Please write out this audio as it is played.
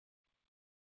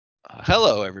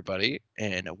Hello, everybody,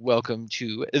 and welcome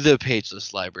to the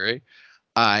Pageless Library.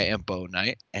 I am Bo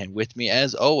Knight, and with me,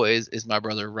 as always, is my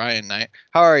brother Ryan Knight.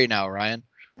 How are you now, Ryan?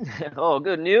 Oh,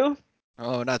 good new.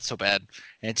 Oh, not so bad.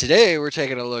 And today we're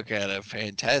taking a look at a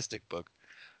fantastic book.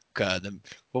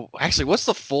 Actually, what's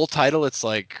the full title? It's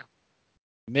like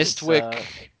It's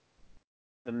Mistwick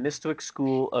the Mistwick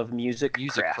School of Music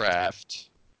Music Craft. Craft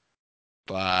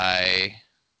by.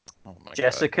 Oh my God,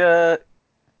 Jessica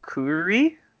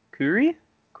Kuri, Kuri,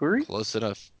 Kuri. close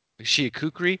enough. Is she a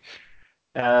kukri?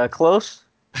 Close.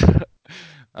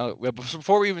 Well,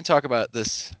 before we even talk about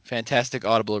this fantastic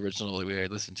Audible original that we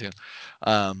listened to,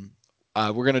 um,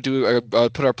 we're gonna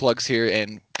put our plugs here,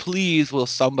 and please, will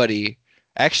somebody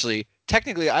actually?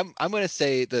 Technically, I'm gonna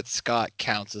say that Scott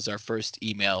counts as our first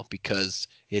email because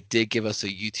it did give us a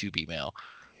YouTube email,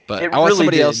 but It really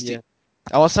did. Yeah.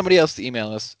 I want somebody else to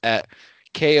email us at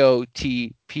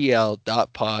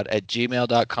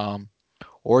kotpl.pod@gmail.com,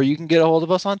 or you can get a hold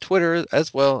of us on Twitter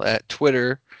as well at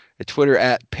Twitter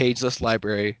at Pageless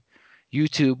Library,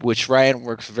 YouTube, which Ryan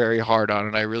works very hard on,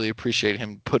 and I really appreciate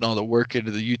him putting all the work into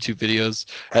the YouTube videos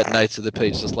at Knights of the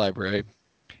Pageless Library.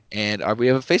 And we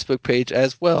have a Facebook page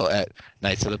as well at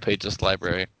Knights of the Pageless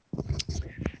Library.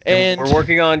 And we're And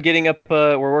working on getting up.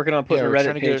 We're working on yeah, putting a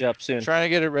Reddit page up soon. trying to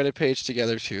get a Reddit page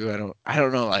together too. I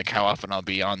don't know like how often I'll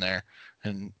be on there,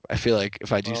 and I feel like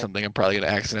if I do Well, something, I'm probably gonna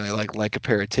accidentally like a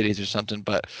pair of titties or something.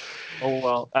 But oh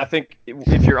well. I think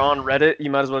if you're on Reddit,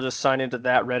 you might as well just sign into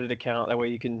that Reddit account. That way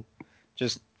you can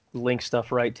just link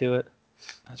stuff right to it.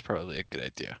 that's probably a good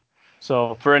idea.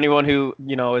 So for anyone who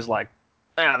is like,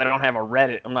 they don't have a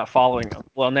Reddit, I'm not following them.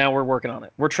 Well, now we're working on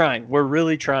it. We're trying. We're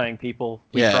really trying, people.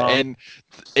 We Yeah, prom.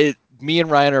 and me and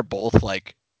Ryan are both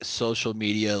like social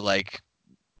media like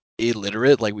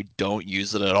illiterate, like we don't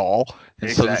use it at all. And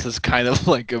so this Exactly. is kind of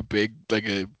like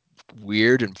a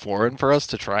weird and foreign for us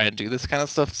to try and do this kind of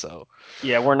stuff. So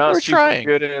Yeah, we're trying.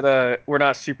 we're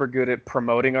not super good at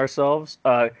promoting ourselves.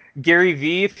 Gary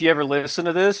V, if you ever listen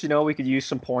to this, we could use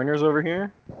some pointers over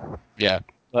here. Yeah,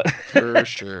 But for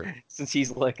sure. since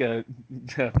he's like a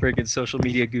freaking social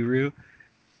media guru.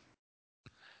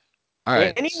 All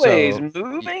right, Anyways, so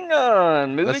moving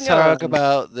on, let's moving talk on.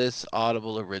 about this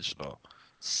Audible original,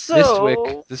 Mistwick,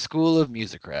 So the School of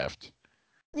Musicraft.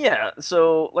 yeah,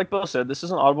 so like Bo said, this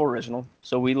is an Audible original.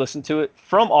 So we listened to it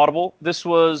from Audible. This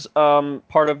was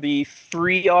part of the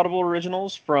three Audible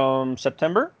originals from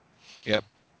September. Yep.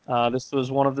 This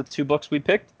was one of the two books we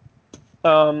picked.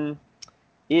 Um,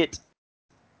 it,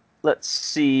 let's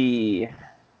see.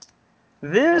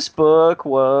 This book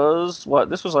was what?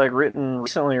 This was like written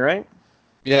recently, right?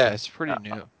 Yeah, it's pretty Uh,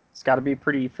 new. it's got to be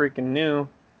pretty freaking new.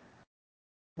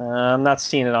 I'm not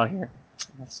seeing it on here.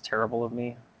 That's terrible of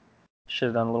me. Should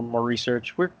have done a little more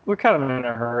research. We're kind of in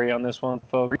a hurry on this one,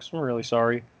 folks. I'm really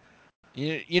sorry.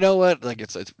 You know what? Like I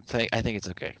think it's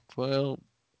okay. Well,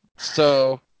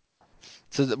 so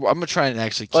I'm gonna try and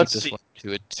actually keep Let's this see. one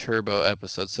to a turbo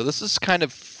episode. So this is kind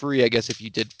of free, I guess, if you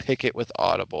did pick it with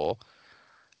Audible.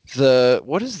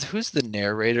 Who's the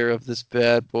narrator of this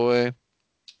bad boy?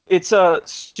 It's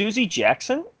Susie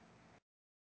Jackson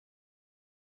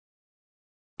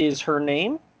is her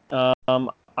name.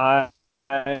 I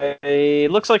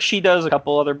it looks like she does a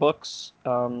couple other books.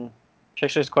 She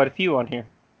actually has quite a few on here.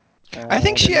 I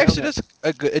think I she didn't know actually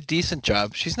that. does a decent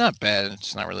job. She's not bad, and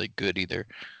it's not really good either.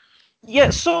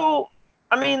 Yeah, so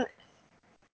I mean,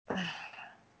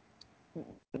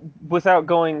 without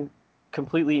going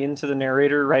completely into the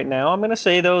narrator right now, I'm going to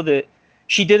say though that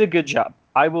she did a good job.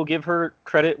 I will give her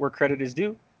credit where credit is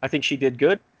due. I think she did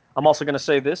good. I'm also going to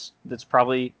say this. That's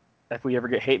probably if we ever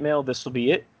get hate mail, this will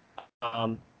be it.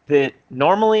 That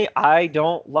normally I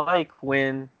don't like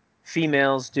when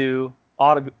females do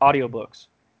audiobooks.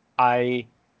 I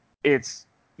it's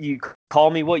you call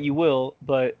me what you will,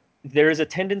 but there is a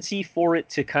tendency for it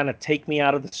to kind of take me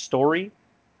out of the story.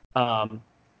 Um,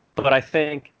 but I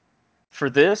think for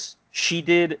this, she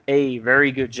did a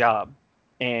very good job,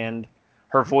 and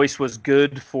her voice was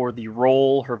good for the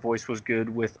role. Her voice was good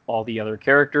with all the other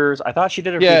characters. I thought she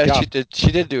did a good Yeah, job.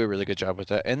 She did do a really good job with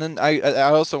that. And then I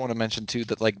also want to mention too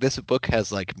that like this book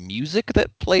has like music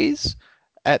that plays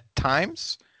at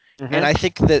times, and Hmm. I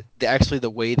think that actually the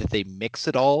way that they mix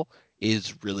it all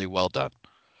is really well done.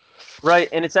 Right,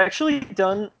 and it's actually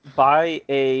done by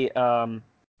a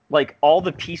like all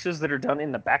the pieces that are done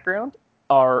in the background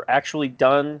are actually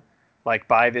done like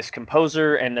by this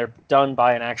composer, and they're done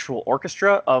by an actual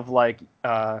orchestra of like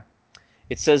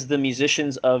it says the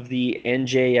musicians of the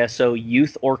NJSO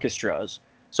youth orchestras.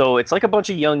 So it's like a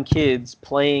bunch of young kids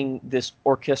playing this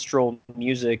orchestral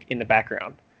music in the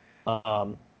background,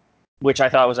 um, which I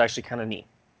thought was actually kind of neat.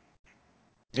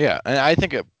 Yeah, and I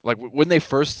think like when they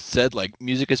first said like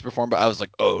music is performed, I was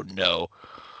like, oh no,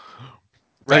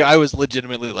 like Right. I was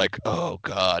legitimately like, oh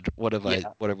God,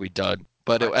 Yeah. what have we done?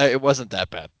 But Right. it wasn't that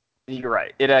bad. You're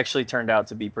right. It actually turned out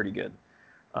to be pretty good.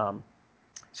 Um,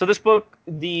 so this book,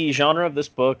 the genre of this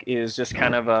book is just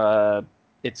kind of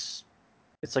it's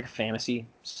it's like a fantasy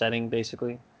setting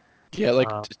basically. Yeah,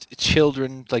 like Uh,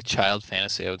 children, like child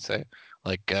fantasy, I would say.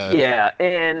 Like yeah,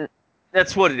 and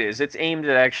that's what it is. It's aimed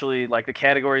at actually like the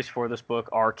categories for this book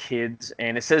are kids,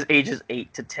 and it says ages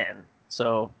 8 to 10.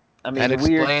 So I that mean,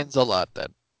 explains a lot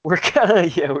then. we're kind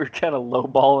of yeah we're kind of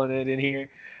lowballing it in here,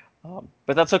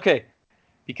 but that's okay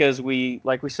because we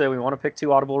like we said we want to pick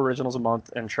two Audible originals a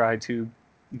month and try to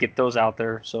get those out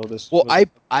there. So this Well, was one.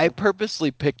 I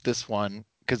purposely picked this one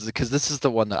because this is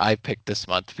the one that I picked this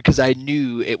month because I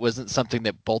knew it wasn't something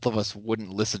that both of us wouldn't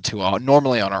listen to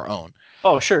normally on our own.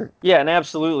 Oh sure, yeah, and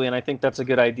absolutely, and I think that's a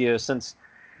good idea since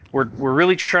we're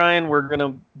really trying. We're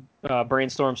gonna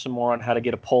brainstorm some more on how to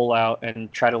get a poll out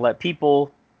and try to let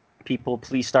people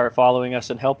please start following us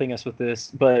and helping us with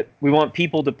this. But we want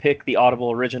people to pick the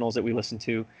Audible originals that we listen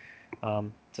to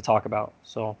talk about.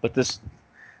 So, but this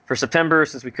for September,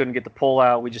 since we couldn't get the poll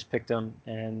out, we just picked them,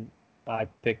 and I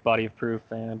picked Body of Proof,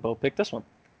 and Bo picked this one.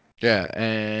 Yeah,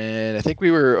 and I think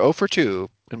we were 0 for 2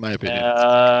 in my opinion.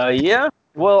 Yeah.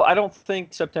 Well, I don't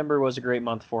think September was a great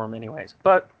month for him, anyways.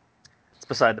 But it's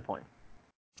beside the point.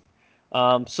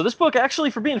 So this book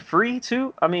actually, for being free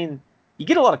too, I mean, you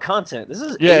get a lot of content. This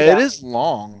is Yeah, eight it hours. is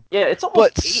long, Yeah, it's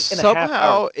almost but 8.5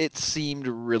 hours. somehow it seemed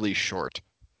really short.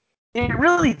 It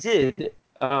really did.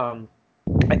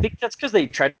 I think that's because they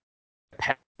tried to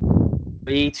pack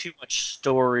way too much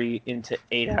story into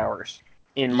 8 hours,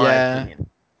 in my Yeah, opinion.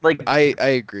 Like, I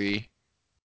agree.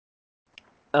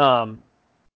 um,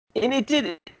 and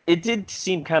it did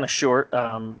seem kind of short.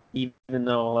 Even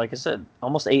though, like I said,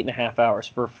 almost 8.5 hours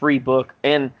for a free book,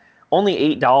 and only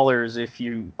 $8 if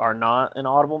you are not an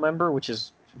Audible member, which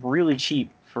is really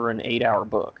cheap for an 8-hour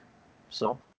book.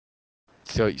 So,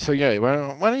 So yeah,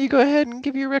 why don't you go ahead and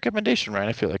give your recommendation, Ryan?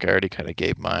 I feel like I already kind of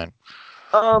gave mine.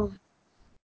 um,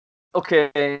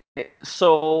 okay,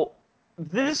 so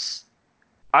this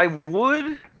I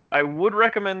would I would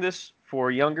recommend this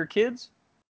for younger kids,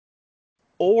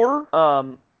 or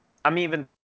I'm even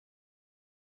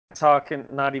talking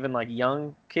not even like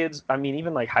young kids. I mean,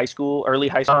 even like high school, early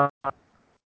high school,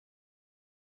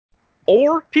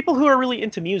 or people who are really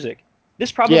into music.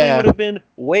 This probably Yeah, would have been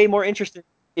way more interesting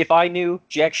if I knew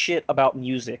jack shit about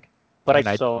music. But I and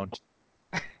I so don't.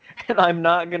 and I'm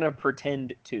not gonna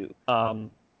pretend to.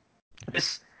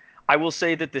 This I will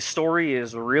say that the story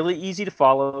is really easy to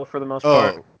follow for the most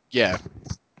part. Oh, yeah.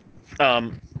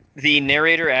 Um, the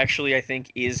narrator actually, I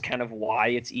think, is kind of why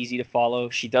it's easy to follow.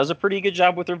 She does a pretty good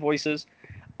job with her voices.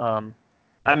 Um,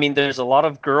 I mean, there's a lot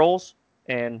of girls,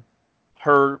 and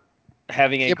her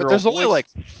having a Yeah, but girl there's only voice. like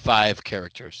 5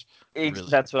 characters,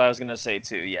 really. That's what I was gonna say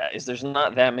too. Yeah, is there's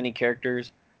not that many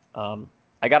characters. Um,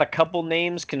 I got a couple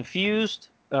names confused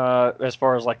as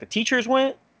far as like the teachers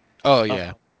went, Oh, uh,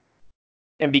 yeah.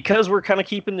 and because we're kind of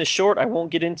keeping this short, I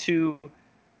won't get into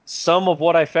some of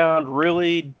what I found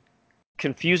really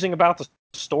confusing about the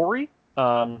story.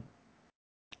 Um,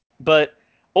 but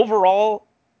overall,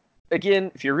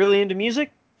 again, if you're really into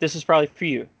music, this is probably for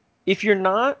you. If you're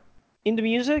not into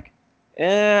music,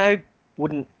 I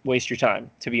wouldn't waste your time,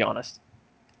 to be honest.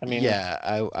 I mean, Yeah,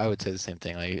 I would say the same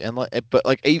thing. Like, and but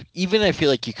like even I feel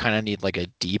like you kind of need like a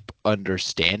deep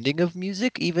understanding of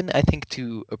music, even I think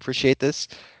to appreciate this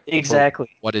for exactly.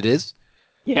 what it is.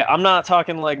 Yeah, I'm not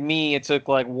talking like me. It took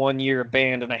like 1 year of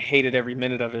band, and I hated every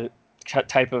minute of it.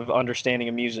 Type of understanding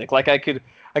of music. Like I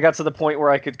got to the point where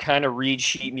I could kind of read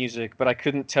sheet music, but I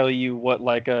couldn't tell you what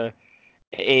like a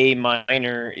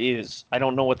minor is. I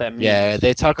don't know what that Yeah, means.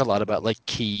 they talk a lot about like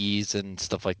keys and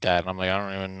stuff like that, and I'm like, I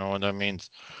don't even know what that means.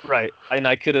 Right. And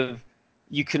I could have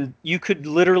you could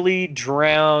literally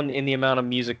drown in the amount of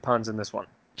music puns in this one.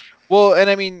 Well, and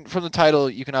I mean, from the title,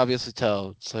 you can obviously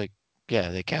tell it's like, yeah,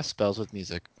 they cast spells with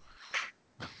music.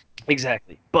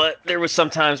 Exactly. But there was some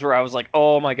times where I was like,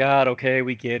 "Oh my god, okay,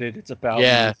 we get it. It's about Yeah.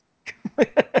 music."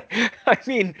 I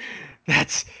mean,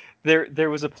 that's there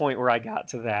was a point where I got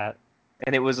to that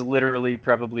and it was literally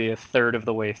probably a third of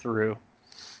the way through.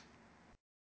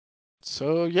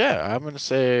 So yeah, I'm gonna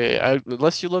say,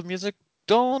 unless you love music,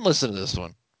 don't listen to this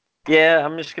one. Yeah,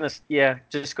 I'm just going to yeah,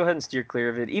 just go ahead and steer clear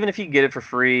of it. Even if you get it for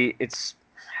free, it's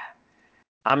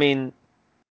I mean,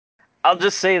 I'll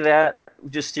just say that,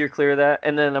 just steer clear of that,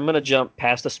 and then I'm gonna jump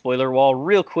past the spoiler wall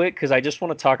real quick because I just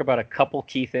want to talk about a couple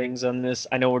key things on this.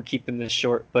 I know we're keeping this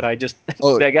short, but I just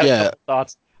Oh I got a yeah, couple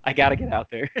thoughts I gotta get out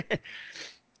there.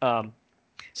 um,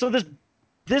 so this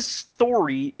this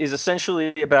story is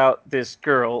essentially about this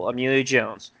girl, Amelia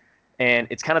Jones, and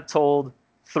it's kind of told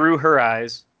through her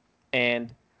eyes.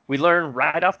 And we learn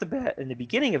right off the bat in the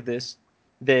beginning of this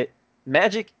that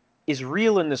magic is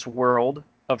real in this world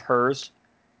of hers,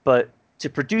 but to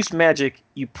produce magic,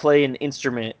 you play an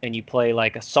instrument and you play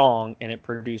like a song and it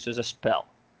produces a spell.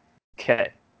 Okay.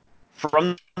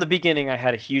 From the beginning, I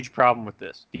had a huge problem with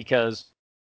this because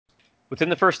within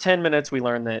the first 10 minutes, we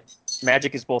learned that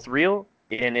magic is both real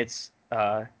and it's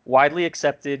widely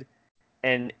accepted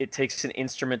and it takes an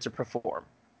instrument to perform.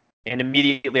 And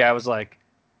immediately I was like,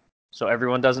 so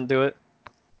everyone doesn't do it?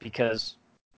 Because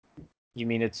you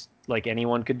mean it's like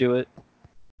anyone could do it?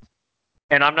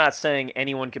 And I'm not saying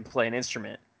anyone can play an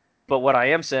instrument, but what I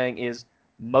am saying is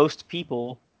most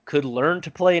people could learn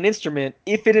to play an instrument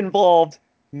if it involved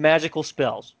magical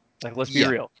spells. Like, let's be Yeah.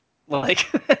 real. Like,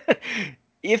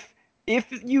 if if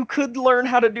you could learn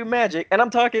how to do magic, and I'm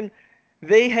talking,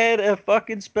 they had a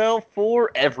fucking spell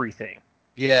for everything.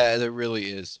 Yeah, there really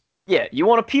is. Yeah, you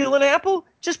want to peel an apple?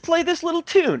 Just play this little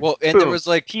tune. Well, and there Boom, was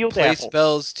like peeled play apple.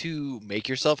 spells to make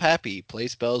yourself happy, play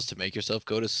spells to make yourself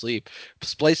go to sleep,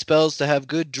 play spells to have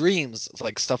good dreams,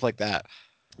 like stuff like that.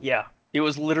 Yeah, it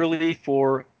was literally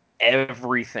for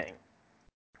everything.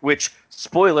 Which,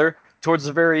 spoiler, towards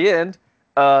the very end,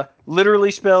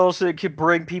 literally spells that could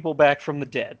bring people back from the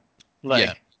dead. Yeah.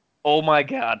 Like, oh my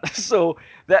god. So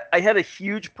that I had a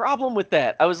huge problem with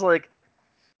that. I was like,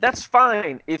 that's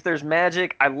fine if there's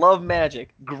magic. I love magic.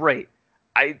 Great.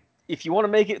 I if you want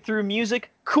to make it through music,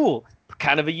 cool.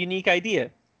 Kind of a unique idea.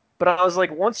 But I was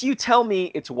like, once you tell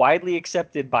me it's widely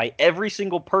accepted by every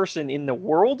single person in the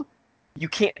world, you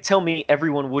can't tell me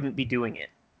everyone wouldn't be doing it.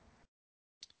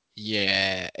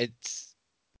 Yeah, I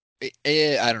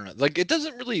don't know. Like it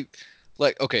doesn't really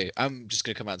like okay, I'm just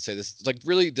gonna come out and say this. Like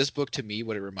really this book to me,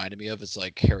 what it reminded me of is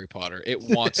like Harry Potter. It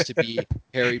wants to be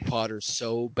Harry Potter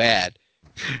so bad.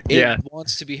 It Yeah.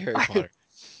 wants to be Harry Potter.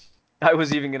 I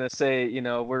was even gonna say,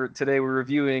 we're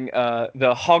reviewing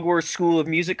the Hogwarts School of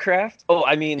Music Craft. Oh,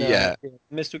 I mean Yeah.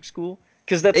 Mystic School,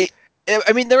 because It, that's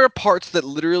I mean, there are parts that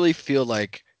literally feel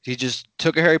like he just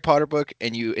took a Harry Potter book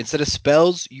and you, instead of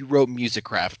spells, you wrote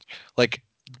musicraft. Like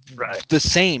right, the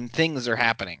same things are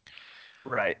happening.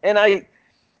 right. And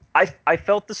I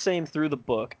felt the same through the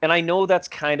book, and I know that's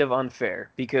kind of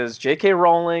unfair because J.K.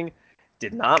 Rowling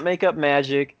did not make up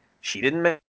magic. She didn't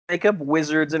make up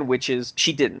wizards and witches.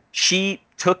 She didn't. She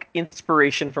took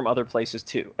inspiration from other places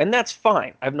too, and that's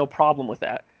fine. I have no problem with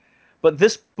that. But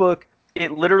this book,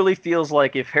 it literally feels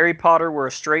like if Harry Potter were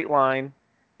a straight line,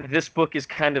 this book is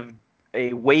kind of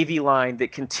a wavy line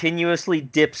that continuously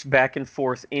dips back and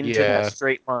forth into that Yeah.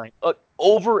 straight line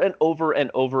over and over and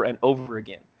over and over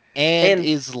again. And And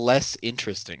is less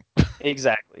interesting.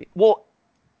 exactly. Well,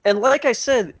 and like I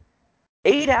said,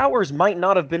 8 hours might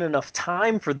not have been enough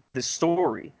time for this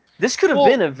story. This could have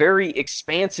been Well, a very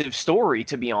expansive story,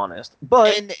 to be honest,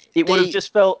 but and it would have they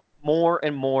just felt more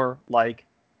and more like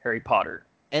Harry Potter,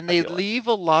 and I they feel like. leave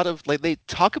a lot of like they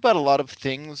talk about a lot of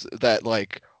things that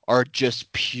like are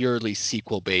just purely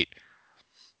sequel bait.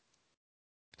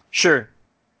 Sure.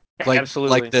 Like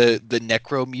Absolutely. the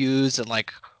Necromuse and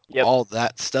like Yep. all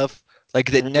that stuff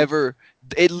like that Hmm. never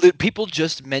people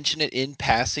just mention it in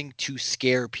passing to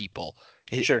scare people.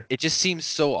 Sure. It just seems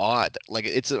so odd, like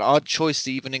it's an odd choice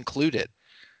to even include it.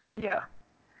 Yeah.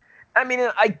 I mean,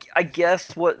 I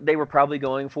guess what they were probably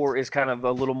going for is kind of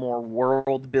a little more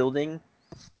world building.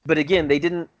 But again, they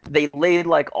didn't. They laid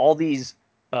like all these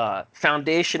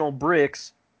foundational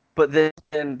bricks, but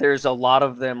then there's a lot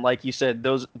of them, like you said.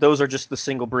 Those are just the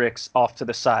single bricks off to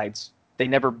the sides. They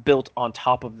never built on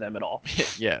top of them at all.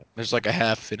 Yeah, there's like a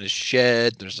half finished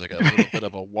shed, there's like a little bit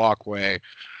of a walkway.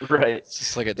 Right. It's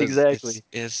just like it does Exactly.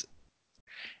 it's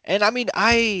and I mean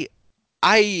I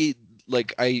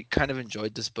like I kind of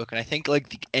enjoyed this book and I think like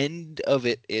the end of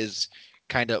it is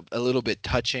kind of a little bit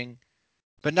touching,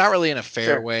 but not really in a fair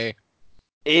Sure. way.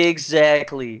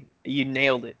 Exactly. You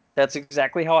nailed it. That's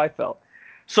exactly how I felt.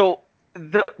 So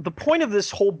the point of this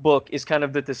whole book is kind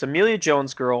of that this Amelia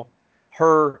Jones girl,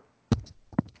 her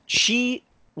she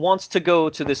wants to go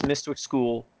to this mystic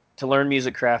school to learn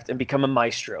music craft and become a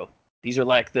maestro. These are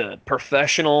like the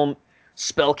professional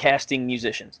spellcasting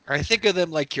musicians. I think of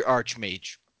them like your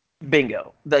archmage.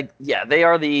 Bingo. Like yeah,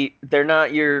 they're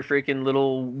not your freaking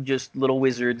little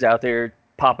wizards out there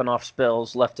popping off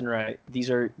spells left and right. These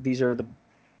are the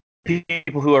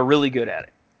people who are really good at it.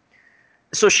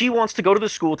 So she wants to go to the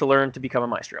school to learn to become a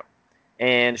maestro.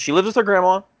 And she lives with her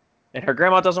grandma, and her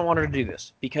grandma doesn't want her to do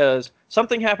this because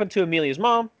something happened to Amelia's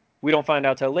mom. We don't find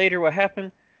out till later what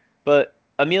happened, but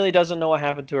Amelia doesn't know what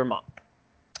happened to her mom.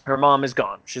 Her mom is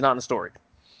gone. She's not in the story.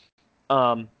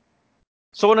 Um,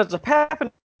 so what ends up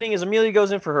happening is Amelia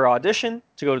goes in for her audition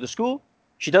to go to the school.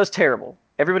 She does terrible.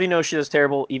 Everybody knows she does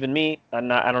terrible. Even me. I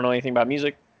don't know anything about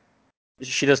music.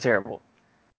 She does terrible.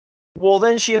 Well,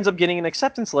 then she ends up getting an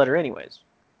acceptance letter anyways.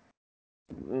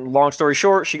 Long story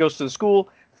short, she goes to the school,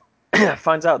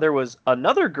 finds out there was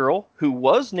another girl who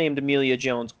was named Amelia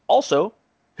Jones also,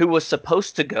 who was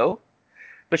supposed to go,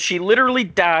 but she literally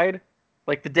died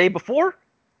like the day before,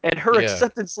 and her Yeah.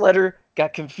 acceptance letter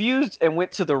got confused and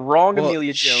went to the wrong Well,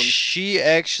 Amelia Jones. she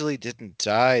actually didn't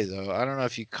die though. I don't know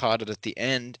if you caught it at the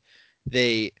end.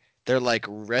 They they're like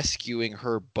rescuing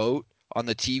her boat on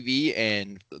the TV,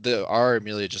 and the our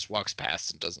Amelia just walks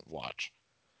past and doesn't watch.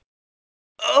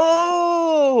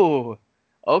 Oh,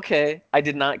 okay. I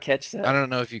did not catch I that. don't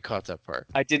know if you caught that part.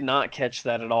 I did not catch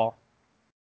that at all.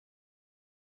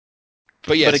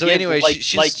 But yeah, But so again, anyway, like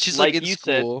she's like in you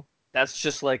said, school. that's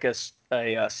just like a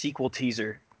sequel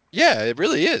teaser. Yeah, it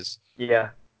really is. Yeah,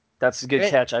 that's a good And,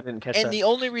 catch. I didn't catch and that. the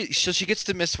only so she gets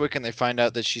to Mistwick and they find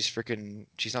out that she's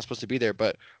not supposed to be there.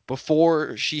 But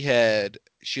before she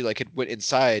like had went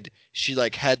inside, she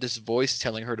like had this voice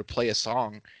telling her to play a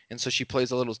song, and so she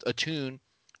plays a tune.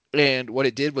 And what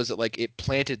it did was it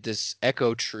planted this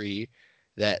echo tree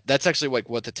that's actually like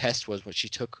what the test was, what she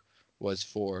took was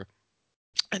for,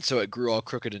 and so it grew all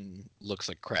crooked and looks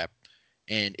like crap.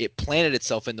 And it planted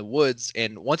itself in the woods,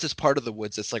 and once it's part of the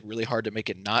woods, it's like really hard to make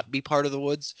it not be part of the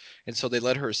woods. And so they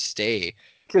let her stay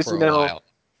Because for a while.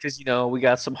 we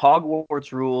got some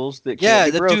Hogwarts rules that can't Yeah,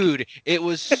 be the broken. dude, it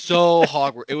was so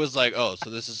Hogwarts. It was like, oh, so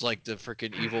this is like the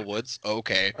freaking evil woods.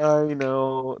 Okay. I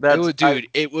know It that's was, dude,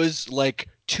 it was like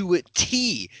to a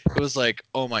T. It was like,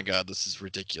 oh my God, this is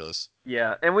ridiculous.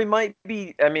 yeah, and we might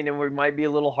be. I mean, and we might be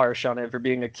a little harsh on it for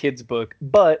being a kids book,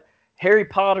 but Harry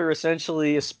Potter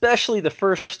essentially, especially the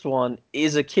first one,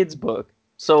 is a kids book.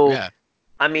 So Yeah.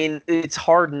 I mean, it's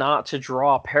hard not to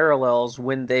draw parallels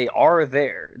when they are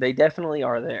there. They definitely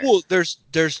are there. Well, there's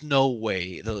no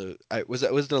way was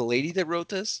it the lady that wrote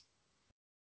this?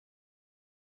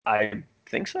 I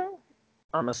think so.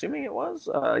 I'm assuming it was.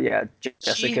 Yeah, She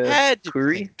Jessica had to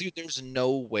Curry. think, dude. There's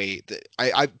no way that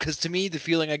because to me the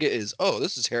feeling I get is, oh,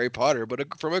 this is Harry Potter,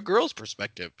 but from a girl's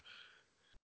perspective.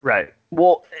 Right.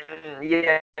 Well,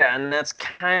 yeah, and that's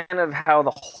kind of how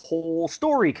the whole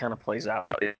story kind of plays out.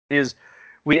 It is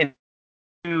we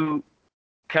do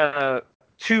kind of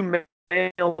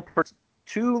male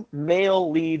two male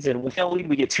leads and one male lead.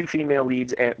 We get two female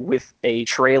leads and with a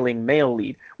trailing male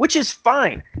lead, which is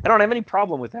fine. I don't have any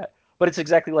problem with that. But it's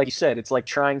exactly like you said. It's like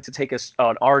trying to take an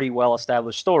already well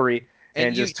established story And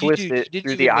and just twist you it didn't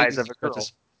through the even make me eyes of think a about girl.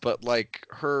 this, but like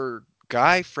her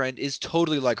guy friend is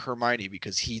totally like Hermione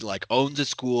because he like owns a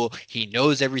school, he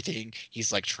knows everything,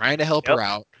 he's like trying to help her Yep.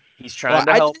 out. He's Well, trying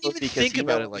to I help didn't her even because think he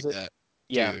about it knows like it. that,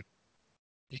 Yeah. dude.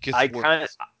 It gets I kind of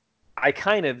worse. I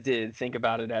kind of did think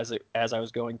about it as I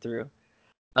was going through.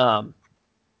 Um,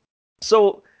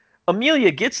 so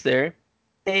Amelia gets there,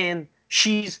 and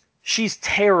she's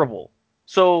terrible.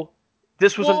 So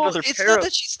this was Well, another it's not pair.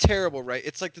 that she's terrible, right?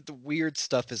 It's like that the weird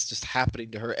stuff is just happening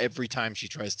to her every time she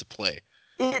tries to play.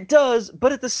 It does,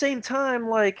 but at the same time,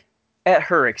 like at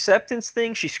her acceptance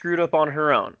thing, she screwed up on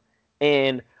her own,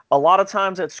 and a lot of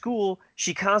times at school,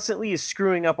 she constantly is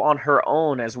screwing up on her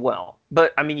own as well.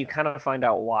 But I mean, you kind of find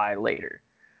out why later.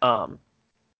 Um,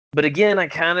 But again, I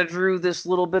kind of drew this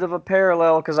little bit of a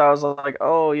parallel because I was like,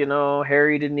 oh,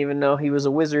 Harry didn't even know he was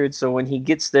a wizard, so when he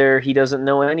gets there, he doesn't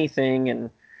know anything, and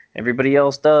everybody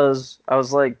else does. I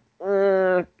was like,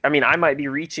 I mean, I might be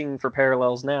reaching for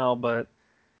parallels now, but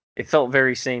it felt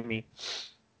very samey.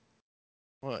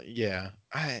 Well, yeah,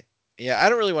 I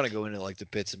don't really want to go into like the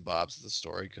bits and bobs of the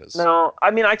story because No,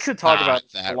 I mean, I could talk about not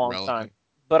it for a that long time, relevant.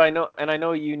 but I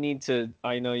know you need to,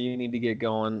 I know you need to get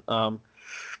going.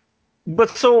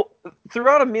 But so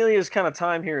throughout Amelia's kind of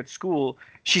time here at school,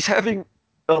 she's having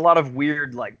a lot of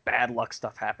weird, like bad luck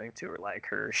stuff happening to her. Like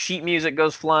her sheet music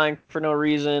goes flying for no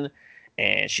reason,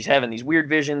 and she's having these weird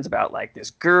visions about like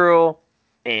this girl,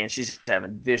 and she's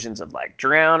having visions of like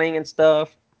drowning and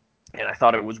stuff. And I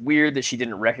thought it was weird that she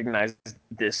didn't recognize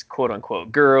this quote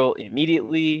unquote girl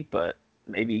immediately, but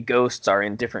maybe ghosts are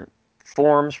in different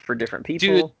forms for different Dude,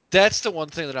 people. that's the one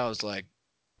thing that I was like,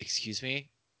 excuse me,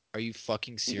 are you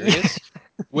fucking serious?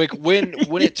 Like when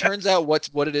it turns out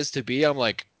what it is to be, I'm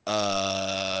like,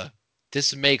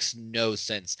 this makes no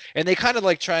sense. And they kind of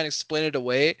like try and explain it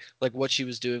away, like what she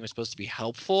was doing was supposed to be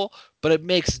helpful, but it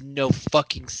makes no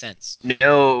fucking sense.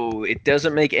 No, it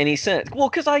doesn't make any sense. Well,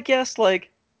 because I guessed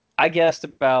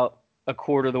about a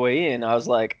quarter of the way in, I was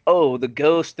like, oh, the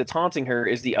ghost that's haunting her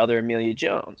is the other Amelia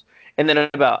Jones. And then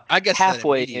about I guess that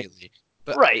halfway in, immediately.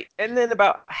 But Right. And then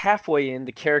about halfway in,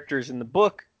 the characters in the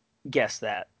book guess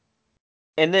that.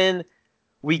 And then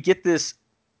we get this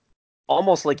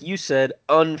almost like you said,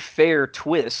 unfair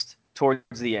twist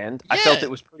towards the end. I felt yeah, it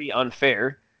was pretty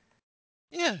unfair.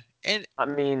 yeah. And I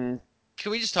mean,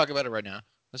 can we just talk about it right now?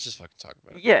 Let's just fucking talk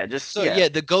about it. yeah, just So yeah, yeah,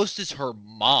 the ghost is her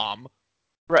mom,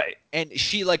 right, and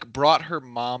she like brought her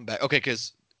mom back. Okay,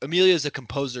 because Amelia is a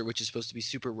composer, which is supposed to be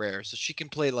super rare, so she can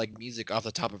play like music off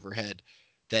the top of her head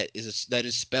that is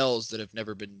spells that have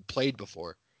never been played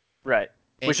before. right.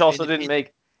 Which And also didn't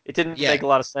yeah, make a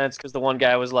lot of sense because the one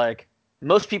guy was like,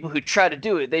 most people who try to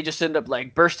do it, they just end up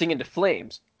like bursting into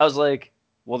flames. I was like,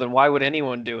 well, then why would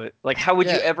anyone do it? Like, how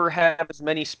would you yeah. ever have as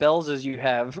many spells as you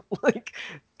have? Like,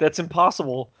 that's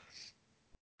impossible.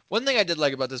 One thing I did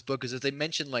like about this book is that they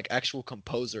mentioned like actual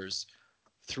composers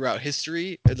throughout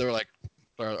history, and they're like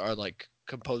are like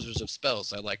composers of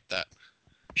spells. I like that.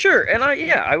 Sure, and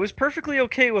I was perfectly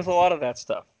okay with a lot of that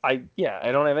stuff. I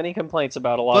don't have any complaints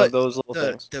about a lot of But those little the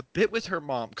things. the bit with her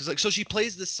mom, because like so she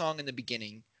plays this song in the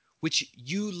beginning, which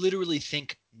you literally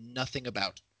think nothing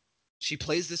about. She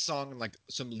plays this song and like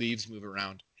some leaves move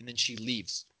around, and then she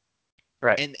leaves.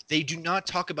 Right. And they do not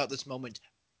talk about this moment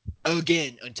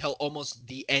again until almost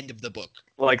the end of the book.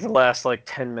 Like the last like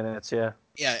 10 minutes, yeah.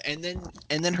 Yeah, and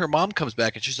then her mom comes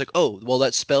back and she's like, "Oh, well,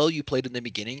 that spell you played in the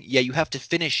beginning, yeah, you have to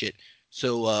finish it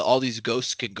so all these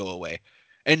ghosts can go away.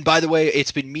 And by the way,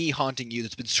 it's been me haunting you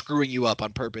that's been screwing you up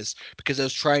on purpose because I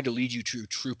was trying to lead you to your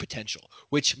true potential,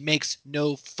 which makes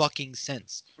no fucking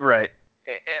sense." Right.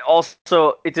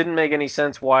 Also, it didn't make any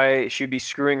sense why she'd be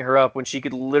screwing her up when she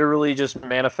could literally just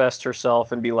manifest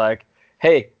herself and be like,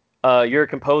 "Hey, you're a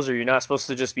composer. You're not supposed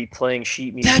to just be playing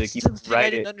sheet music. That's You the thing I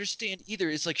write didn't it." understand either.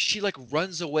 Is like she like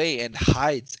runs away and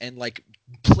hides and like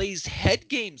plays head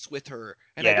games with her,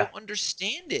 and I Yeah. don't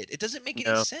understand it. It doesn't make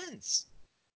any No, sense.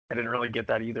 I didn't really get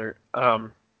that either.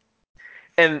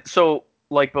 And so,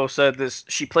 like Bo said, this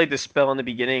she played this spell in the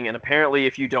beginning, and apparently,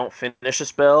 if you don't finish a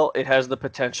spell, it has the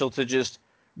potential to just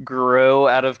grow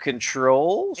out of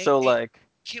control. So, And like,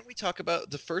 can't we talk about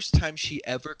the first time she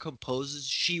ever composes?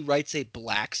 She writes a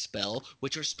black spell,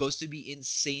 which are supposed to be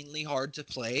insanely hard to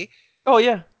play. oh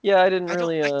yeah, yeah, I didn't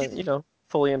really, I didn't,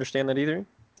 fully understand that either.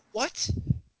 what?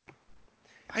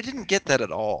 I didn't get that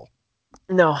at all.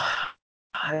 No,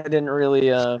 I didn't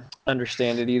really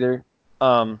understand it either.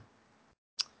 Um,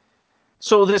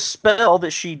 so this spell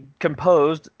that she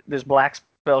composed, this black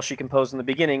spell she composed in the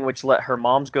beginning, which let her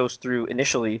mom's ghost through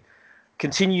initially,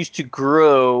 continues to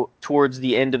grow towards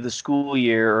the end of the school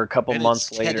year or a couple And it's months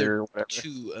tethered later or whatever.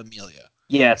 to Amelia.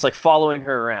 Yeah, it's like following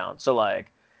her around. So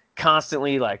like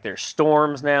constantly like there's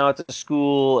storms now at the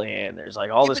school and there's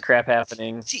like all Yeah, this but crap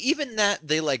happening. see, even that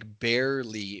they like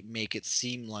barely make it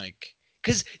seem like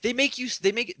because they made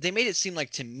it seem like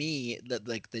to me that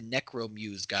like the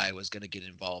Necromuse guy was gonna get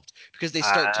involved because they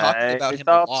start talking I about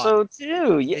him a thought lot. so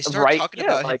too. Yeah, They start right. talking Yeah,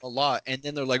 about him like a lot, and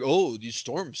then they're like, "Oh, these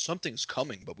storms, something's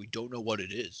coming, but we don't know what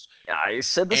it is, I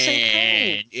said the same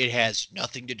thing. and it has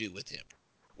nothing to do with him."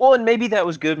 Well, and maybe that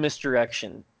was good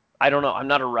misdirection. I don't know. I'm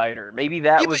not a writer. Maybe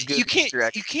that Yeah, was but good you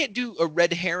misdirection. can't do a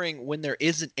red herring when there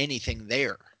isn't anything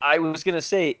there. I was gonna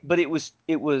say, but it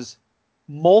was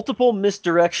multiple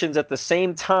misdirections at the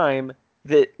same time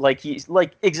that like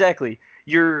exactly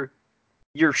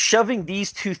you're shoving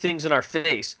these two things in our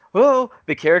face. Oh,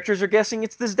 the characters are guessing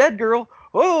it's this dead girl.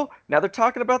 Oh, now they're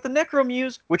talking about the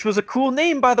Necromuse, which was a cool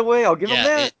name by the way. I'll give them Yeah,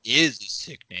 that. it is a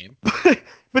sick name,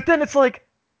 But then it's like,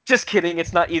 just kidding.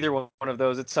 It's not either one of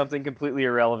those. It's something completely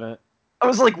irrelevant. I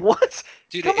was like, what?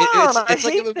 dude. Come on, I It's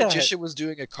like if hate a that. magician was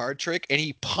doing a card trick and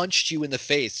he punched you in the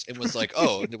face and was like,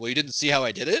 "Oh, well, you didn't see how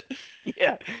I did it."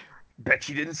 Yeah. Bet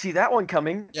you didn't see that one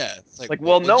coming. Yeah, it's like, Like,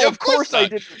 well, well, no, yeah, of of course course I not.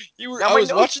 didn't. You were, Now I my was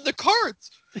nose, watching the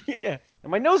cards. yeah,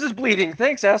 and my nose is bleeding.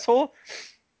 Thanks, asshole.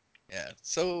 Yeah,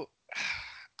 so,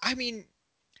 I mean,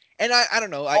 and I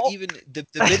don't know. I All, even the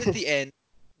bit at the end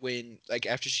when like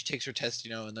after she takes her test,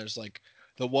 and there's like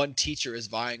the one teacher is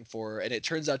vying for her, and it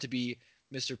turns out to be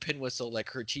Mr. Pinwhistle, like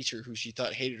her teacher who she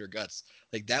thought hated her guts.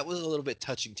 Like that was a little bit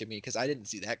touching to me because I didn't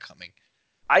see that coming.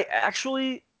 I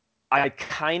actually, I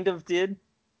kind of did.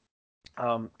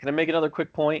 Can I make another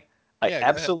quick point? Yeah,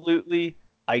 go ahead.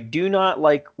 I do not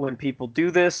like when people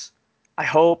do this. I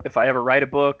hope if I ever write a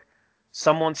book,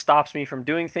 someone stops me from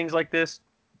doing things like this.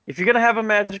 If you're gonna have a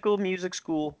magical music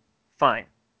school, fine.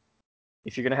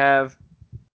 If you're gonna have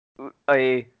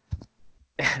a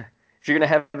if you're gonna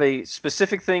have a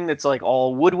specific thing that's like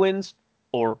all woodwinds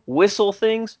or whistle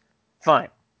things, fine.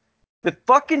 The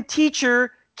fucking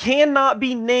teacher cannot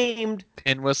be named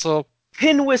Pinwhistle.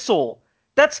 pin whistle.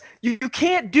 That's you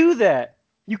can't do that.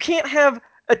 You can't have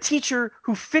a teacher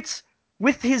who fits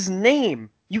with his name.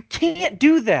 You can't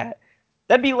do that.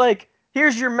 That'd be like,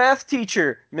 here's your math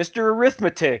teacher, Mr.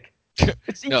 Arithmetic.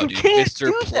 No, You dude, can't Mr.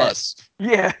 do that. Plus.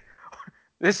 Yeah,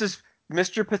 this is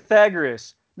Mr.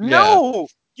 Pythagoras. Yeah. No,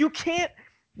 you can't.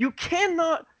 You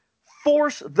cannot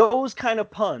force those kind of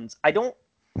puns. I don't.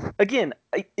 Again,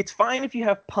 it's fine if you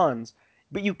have puns,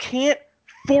 but you can't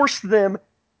force them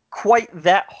quite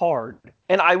that hard.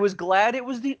 And I was glad it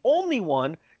was the only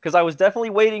one because I was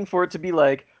definitely waiting for it to be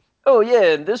like, oh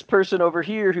yeah, and this person over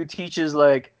here who teaches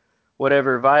like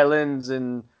whatever violins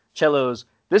and cellos.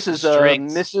 This is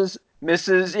Strings.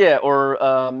 Mrs. Yeah, or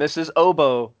Mrs.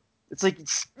 Oboe. It's like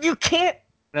you can't.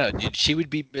 No, dude, she would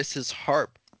be Mrs.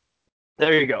 Harp.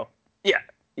 There you go. Yeah,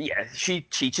 yeah. She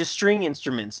teaches string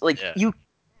instruments. Like Yeah. you.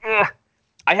 Ugh.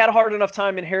 I had a hard enough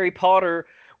time in Harry Potter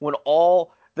when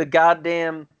all the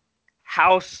goddamn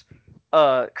house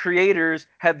creators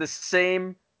had the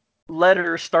same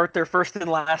letter start their first and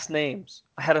last names.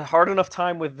 I had a hard enough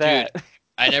time with Dude, that.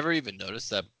 I never even noticed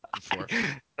that before.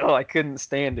 Oh, I couldn't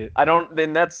stand it. I don't.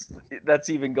 Then that's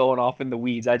even going off in the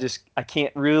weeds. I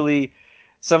can't really.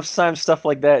 Sometimes stuff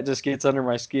like that just gets under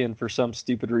my skin for some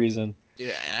stupid reason.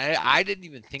 Dude, and I didn't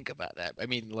even think about that. I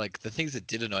mean, like the things that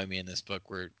did annoy me in this book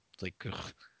were like,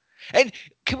 ugh. And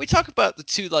can we talk about the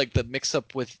two, like the mix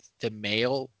up with the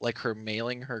mail, like her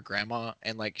mailing her grandma,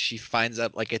 and like she finds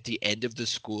out like at the end of the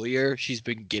school year she's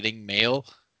been getting mail.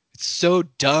 It's so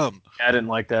dumb. I didn't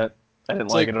like that. I didn't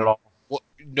It's like like, it at all. what?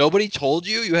 Nobody told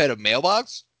you you had a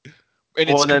mailbox and Well,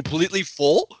 it's and then completely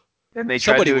full. they tried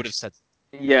Somebody to would have said,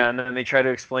 yeah, and then they try to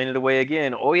explain it away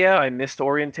again. Oh yeah, I missed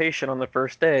orientation on the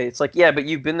first day. It's like, yeah, but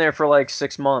you've been there for like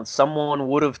 6 months. Someone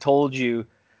would have told you.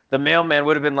 The mailman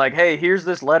would have been like, "Hey, here's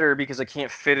this letter because I can't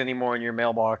fit anymore in your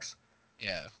mailbox."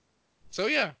 yeah. So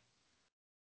yeah.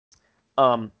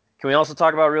 Can we also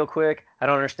talk about real quick? I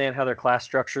don't understand how their class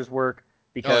structures work Oh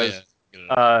yeah. because Get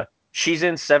it up. uh, she's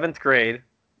in seventh grade.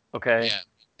 Okay. Yeah.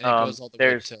 And it goes all the way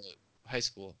up There's to high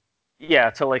school. yeah,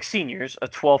 to like seniors, a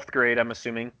 12th grade. I'm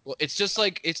assuming Well, it's just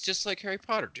like Harry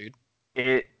Potter, dude.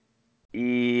 it.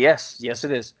 Yes, yes,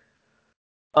 it is.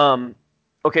 Um,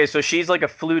 okay, so she's like a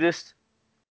flutist,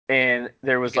 and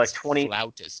there I was think like it's 20.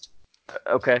 flautist.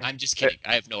 Okay. I'm just kidding.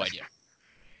 I have no idea.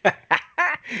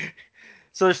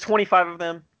 So there's 25 of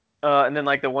them, and then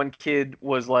like the one kid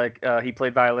was like he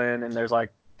played violin, and there's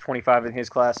like 25 in his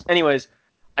class. Anyways,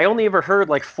 I only ever heard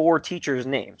like four teachers'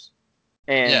 names,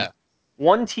 and Yeah.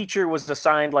 one teacher was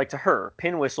assigned like to her.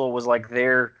 Pin Whistle was like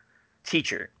their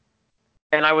teacher,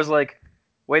 and I was like,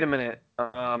 wait a minute,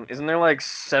 isn't there like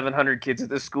 700 kids at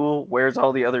this school? Where's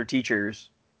all the other teachers?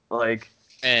 Like,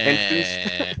 and who's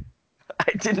Eh.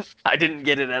 I didn't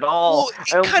get it at all. Well, I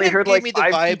it kind only of heard gave like me the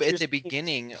five vibe at teachers' the names.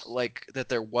 beginning, like that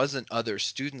there wasn't other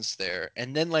students there,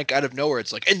 and then like out of nowhere,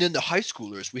 it's like, and then the high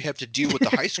schoolers. We have to deal with the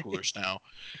high schoolers now.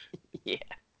 Yeah,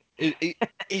 It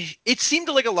it, it seemed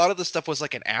like a lot of the stuff was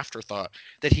like an afterthought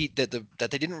that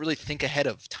they didn't really think ahead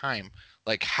of time,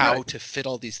 like how right, to fit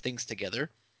all these things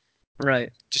together.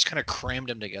 right. Just kind of crammed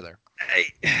them together.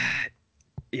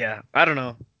 Yeah, I don't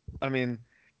know. I mean,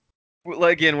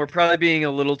 again, we're probably being a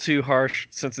little too harsh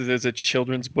since it is a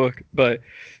children's book, but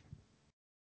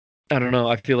I don't know.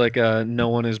 I feel like no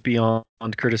one is beyond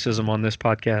criticism on this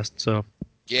podcast. So,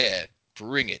 Yeah,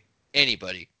 bring it,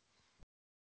 anybody.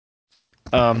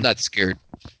 I'm um, not scared.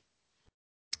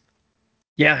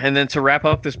 yeah. And then to wrap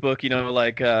up this book,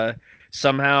 like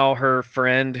somehow her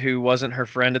friend who wasn't her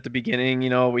friend at the beginning,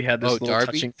 we had Oh, this little Darby.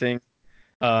 touching thing.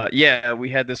 Yeah, we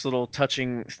had this little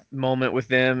touching moment with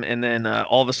them, and then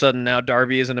all of a sudden now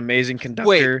Darby is an amazing Wait,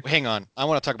 conductor. hang on. I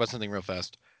want to talk about something real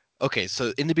fast. Okay,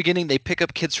 so in the beginning, they pick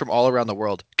up kids from all around the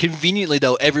world. Conveniently,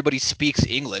 though, everybody speaks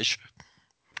English.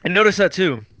 I noticed that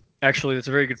too. Actually, that's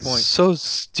a very good point. So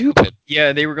stupid.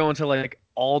 Yeah, they were going to like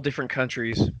all different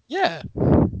countries. Yeah.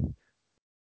 Hmm.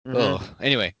 Oh,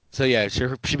 anyway. So yeah,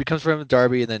 she becomes friends with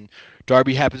Darby, and then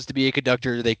Darby happens to be a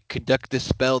conductor. They conduct this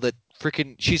spell that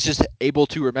freaking she's just able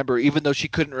to remember, even though she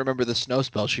couldn't remember the snow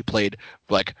spell she played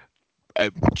like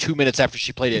 2 minutes after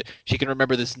she played it. She can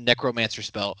remember this necromancer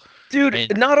spell, Dude,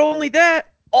 and not only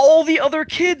that, all the other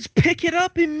kids pick it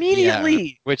up yeah,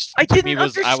 immediately. which I to me didn't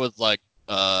was I understand. was like,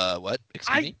 what?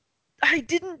 Excuse I me? I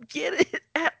didn't get it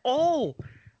at all.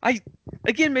 I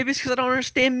again, maybe it's because I don't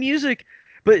understand music,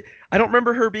 but I don't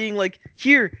remember her being like,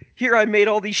 "Here, I made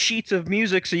all these sheets of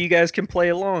music so you guys can play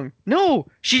along." No,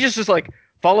 she just is like,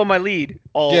 "Follow my lead,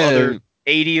 all other Yeah,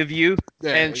 80 of you,"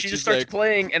 yeah. and she just She's starts like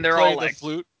playing, and they're all playing the like,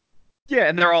 flute. "Yeah,"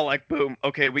 and they're all like, "Boom,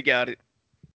 okay, we got it."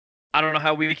 I don't know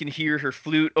how we can hear her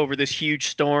flute over this huge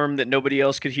storm that nobody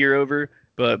else could hear over,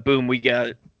 but boom, we got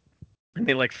it. And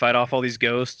they like fight off all these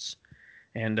ghosts,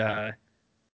 and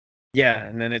Yeah,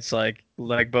 and then it's like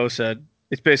Bo said,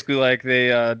 it's basically like they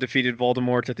defeated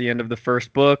Voldemort at the end of the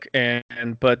first book, and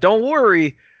but don't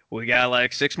worry, we got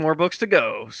like 6 more books to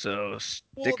go, so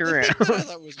Well, stick the thing that I around.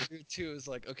 thought was weird too is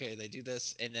like, okay, they do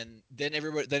this, and then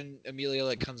everybody, then Amelia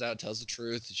like comes out, tells the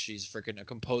truth. She's freaking a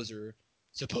composer,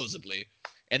 supposedly,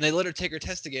 and they let her take her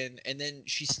test again, and then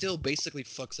she still basically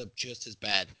fucks up just as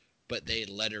bad, but they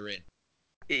let her in.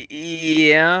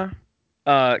 Yeah.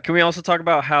 Can we also talk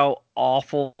about how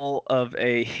awful of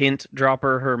a hint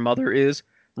dropper her mother is?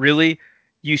 Really?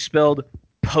 You spelled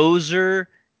poser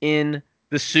in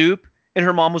the soup? And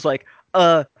her mom was like,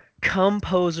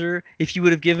 composer, if you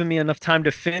would have given me enough time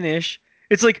to finish.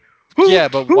 It's like, who Yeah,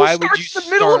 but who why would you starts in the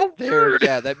middle of start a there? word?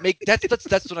 Yeah,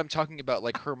 that's what I'm talking about.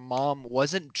 Like her mom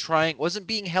wasn't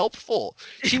being helpful.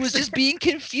 She was just being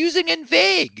confusing and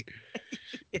vague.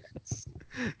 Yes.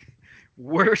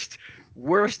 Worst,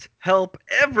 worst help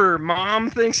ever, mom.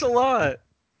 Thanks a lot.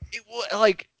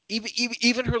 Like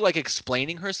even her like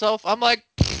explaining herself. I'm like,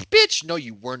 bitch, no,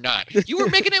 you were not. You were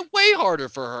making it way harder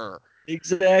for her.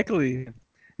 Exactly.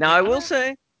 Now Like I don't.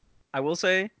 I will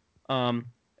say, um,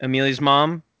 Amelia's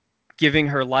mom giving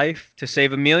her life to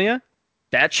save Amelia,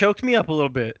 that choked me up a little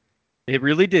bit. It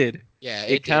really did. Yeah,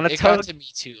 It it did. kind of It got tugged. to me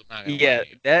too. I'm not gonna lie Yeah, to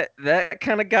you. that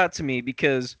kind of got to me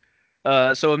because,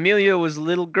 so Amelia was a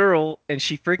little girl and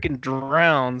she freaking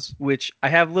drowns, which I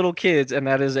have little kids and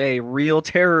that is a real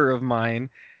terror of mine.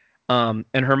 And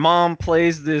her mom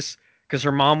plays this because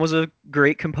her mom was a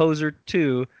great composer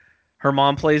too. Her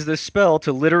mom plays this spell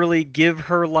to literally give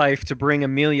her life to bring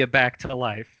Amelia back to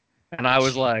life. And I And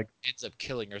was she like, ends up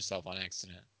killing herself on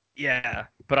accident. yeah.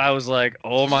 But I was like,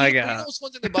 oh But my you know God. what's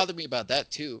one thing that bothered me about that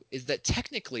too is that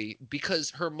technically, because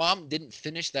her mom didn't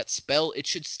finish that spell, it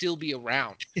should still be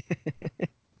around.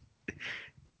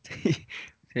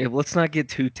 Hey, let's not get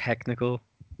too technical.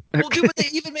 Well, dude, but they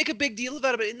even make a big deal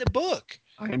about it in the book.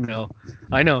 I know.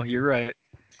 I know, you're right.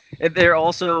 And there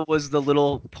also was the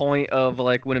little point of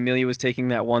like when Amelia was taking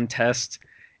that one test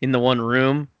in the one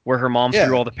room where her mom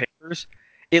threw Yeah. all the papers.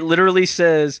 It literally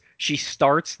says she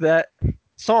starts that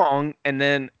song and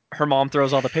then her mom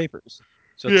throws all the papers.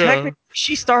 So Yeah. technically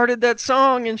she started that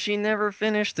song and she never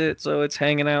finished it, so it's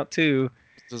hanging out too.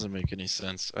 It doesn't make any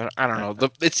sense. I don't know.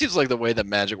 It seems like the way that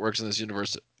magic works in this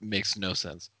universe makes no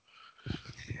sense.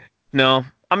 No.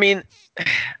 I mean,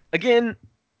 again,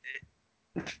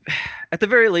 at the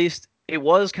very least, it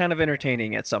was kind of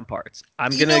entertaining at some parts.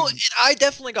 I'm You gonna know, and I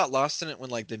definitely got lost in it when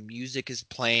like the music is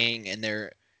playing and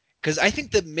they're because I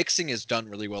think the mixing is done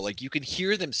really well. Like you can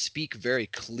hear them speak very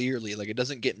clearly. Like it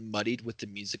doesn't get muddied with the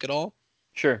music at all,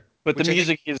 sure, but the which I think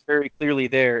music is very clearly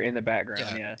there in the background.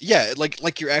 yeah, Yeah. yeah,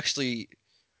 like you're actually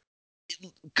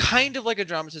kind of like a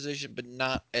dramatization, but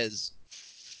not as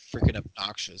freaking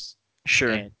obnoxious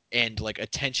Sure. and like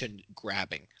attention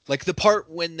grabbing. Like the part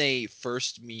when they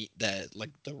first meet that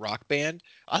like the rock band,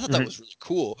 I thought that Hmm. was really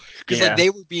cool because like Yeah. they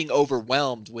were being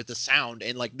overwhelmed with the sound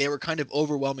and like they were kind of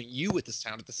overwhelming you with the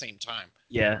sound at the same time.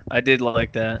 Yeah, I did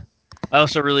like that. I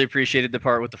also really appreciated the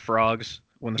part with the frogs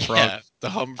when the Yeah, frogs. the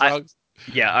hum I frogs.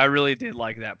 Yeah, I really did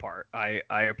like that part. I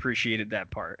appreciated that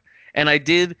part, and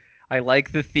I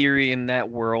like the theory in that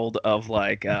world of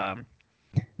like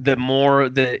the more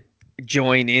that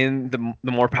join in,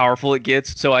 the more powerful it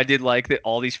gets. So I did like that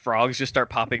all these frogs just start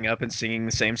popping up and singing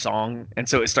the same song, and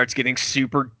so it starts getting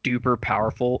super duper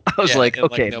powerful. I was Yeah, like, and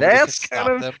like okay, nobody can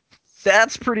stop them.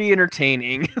 that's pretty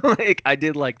entertaining. Like I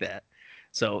did like that.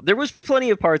 So there was plenty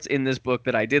of parts in this book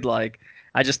that I did like.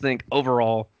 I just think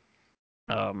overall,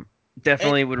 um,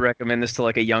 And definitely would recommend this to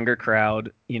like a younger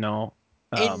crowd.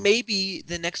 and Um, maybe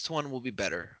the next one will be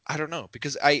better. I don't know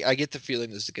because I get the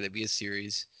feeling this is going to be a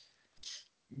series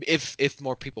if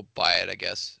more people buy it, I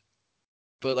guess.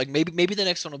 But like maybe the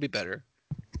next one will be better.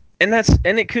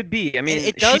 and it could be. I And mean,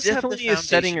 it she does have the definitely is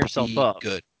setting foundation to herself be up.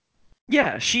 good.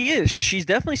 Yeah, she is. She's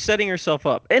definitely setting herself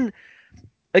up. And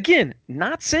again,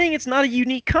 not saying it's not a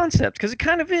unique concept because it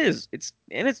kind of is. It's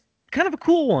kind of a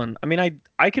cool one. I mean,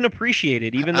 I can appreciate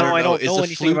it even I though don't I know. don't Is know a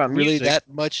anything flute about really music. that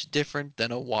much different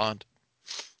than a wand?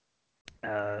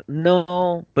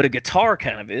 No, but a guitar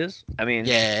kind of is. I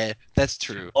mean, Yeah, that's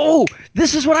true. oh,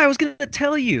 this is what I was gonna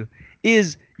tell you.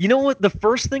 Is you know what the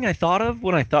first thing I thought of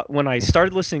when I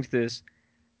started listening to this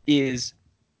is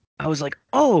I was like,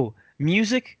 oh,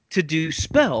 music to do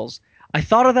spells. I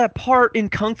thought of that part in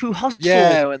Kung Fu Hustle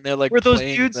Yeah, when they're like where those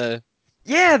playing dudes, the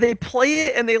yeah, they play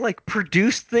it and they like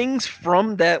produce things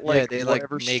from that yeah, like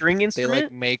whatever string they like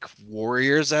instrument. make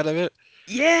warriors out of it.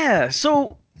 Yeah,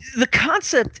 so the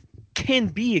concept can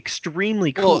be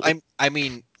extremely Well, cool. I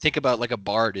mean, think about like a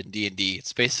bard in D&D.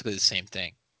 It's basically the same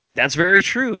thing. That's very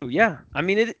true. Yeah, I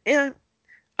mean it. Yeah,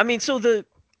 I mean so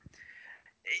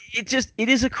it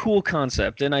is a cool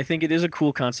concept, and I think it is a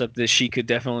cool concept that she could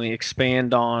definitely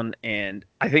expand on, and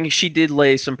I think she did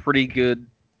lay some pretty good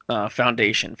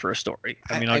foundation for a story.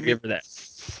 I mean, I'll I mean, give her that.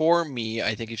 for me,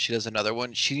 I think if she does another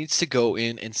one, she needs to go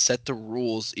in and set the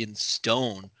rules in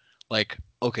stone. Like,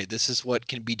 okay, this is what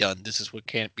can be done. This is what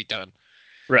can't be done.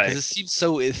 Because Right. it seems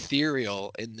so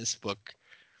ethereal in this book.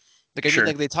 Like, I mean, Sure.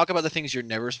 like they talk about the things you're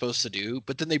never supposed to do,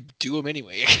 but then they do them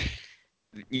anyway.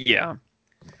 Yeah.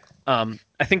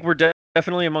 I think we're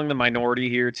definitely among the minority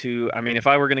here too. I mean, if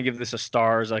I were gonna give this a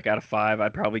stars like out of 5,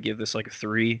 I'd probably give this like a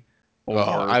 3 Oh,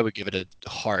 or I would give it a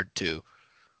hard two.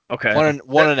 okay.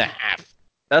 One and a half.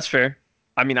 That's fair.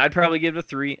 I mean, I'd probably give it a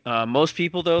 3. Most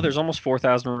people though, there's almost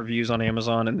 4,000 reviews on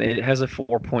Amazon, and it has a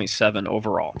 4.7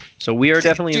 overall. So we are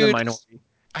definitely in the Dude, minority.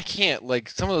 I can't, like,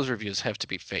 some of those reviews have to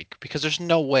be fake because there's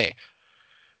no way.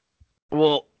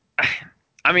 Well,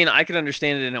 I mean, I could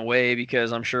understand it in a way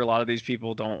because I'm sure a lot of these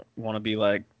people don't want to be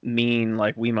like mean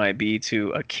like we might be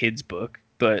to a kid's book.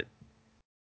 But I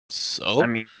So?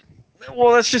 mean,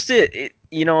 well, that's just it.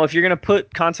 If you're gonna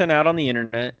put content out on the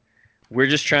internet, we're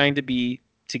just trying to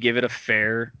give it a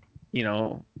fair, you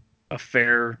know, a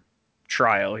fair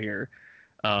trial here.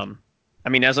 Um, I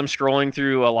mean, as I'm scrolling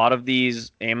through a lot of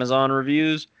these Amazon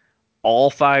reviews, all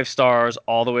 5 stars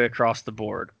all the way across the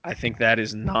board. I think that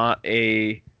is not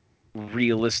a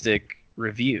realistic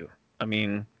review. I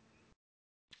mean,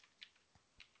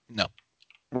 No.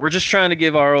 we're just trying to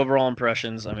give our overall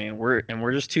impressions. I mean, we're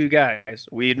just two guys.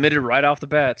 We admitted right off the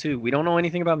bat too. We don't know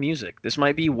anything about music. This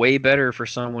might be way better for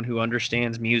someone who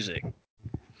understands music.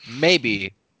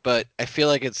 Maybe, but I feel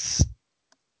like it's,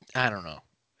 I don't know.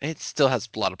 It still has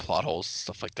a lot of plot holes,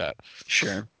 stuff like that.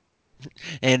 Sure.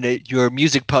 And your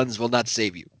music puns will not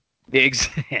save you.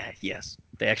 Yes,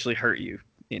 they actually hurt you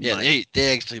in Yeah, my.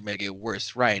 they actually make it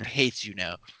worse. Ryan hates you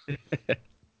now.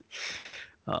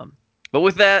 Um, but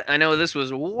with that, I know this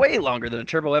was way longer than a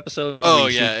Turbo episode. Oh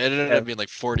We seem yeah, it ended up being like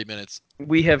 40 minutes.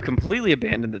 we have completely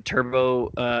abandoned the Turbo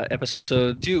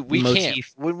episode Dude, we can't.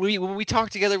 motif. When we talk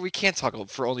together, we can't talk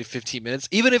for only 15 minutes.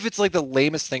 Even if it's like the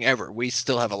lamest thing ever, we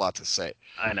still have a lot to say.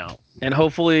 I know. And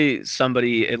hopefully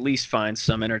somebody at least finds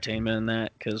some entertainment in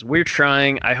that because we're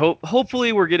trying.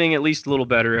 Hopefully we're getting at least a little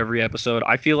better every episode.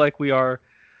 I feel like we are.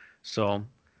 So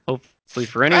hopefully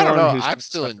for I don't anyone know. who's I'm kind of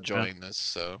still stuck around. enjoying this,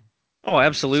 so Oh, it is what it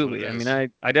absolutely. I mean, is.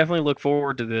 I definitely look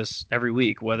forward to this every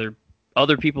week, whether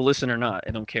other people listen or not. I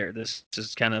don't care. This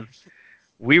is kind of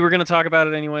we were going to talk about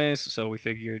it anyways, so we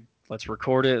figured let's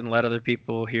record it and let other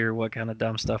people hear what kind of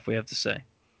dumb stuff we have to say.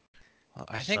 Well,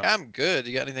 I think So, I'm good.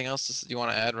 You got anything else you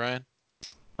want to add, Ryan?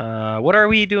 what are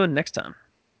we doing next time?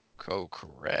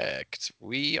 Correct.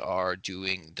 We are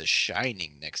doing The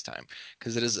Shining next time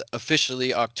because it is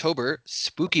officially October,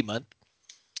 spooky month.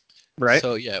 Right?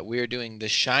 So yeah, we are doing The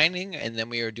Shining, and then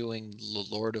we are doing The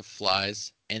Lord of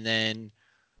Flies, and then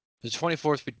the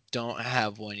 24th we don't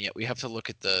have one yet. We have to look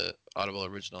at the Audible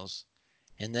originals,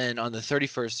 and then on the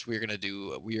 31st we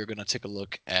are gonna take a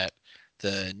look at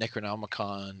the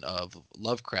Necronomicon of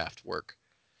Lovecraft work.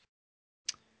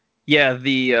 Yeah,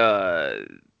 the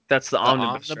that's the The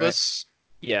omnibus, right? omnibus.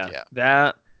 Yeah, Yeah.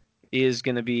 that is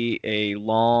going to be a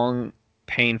long,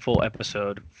 painful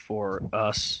episode for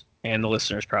us and the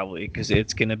listeners probably because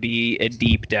it's going to be a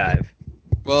deep dive.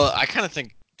 Well, I kind of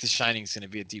think The Shining's gonna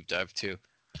be a deep dive too.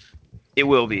 It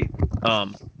will be,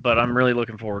 but I'm really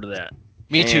looking forward to that.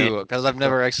 Me And too, because I've so,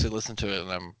 never actually listened to it,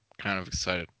 and I'm kind of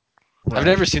excited. I've right.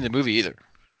 never seen the movie either.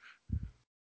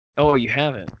 Oh, you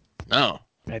haven't? No.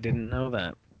 I didn't know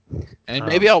that. And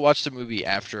maybe Um, I'll watch the movie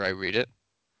after I read it.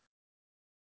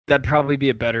 that'd probably be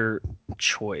a better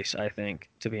choice, I think,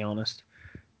 to be honest.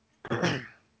 All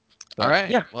But right.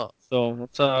 yeah, Well, so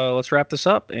let's wrap this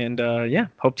up, and yeah,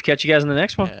 hope to catch you guys in the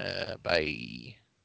next one. bye.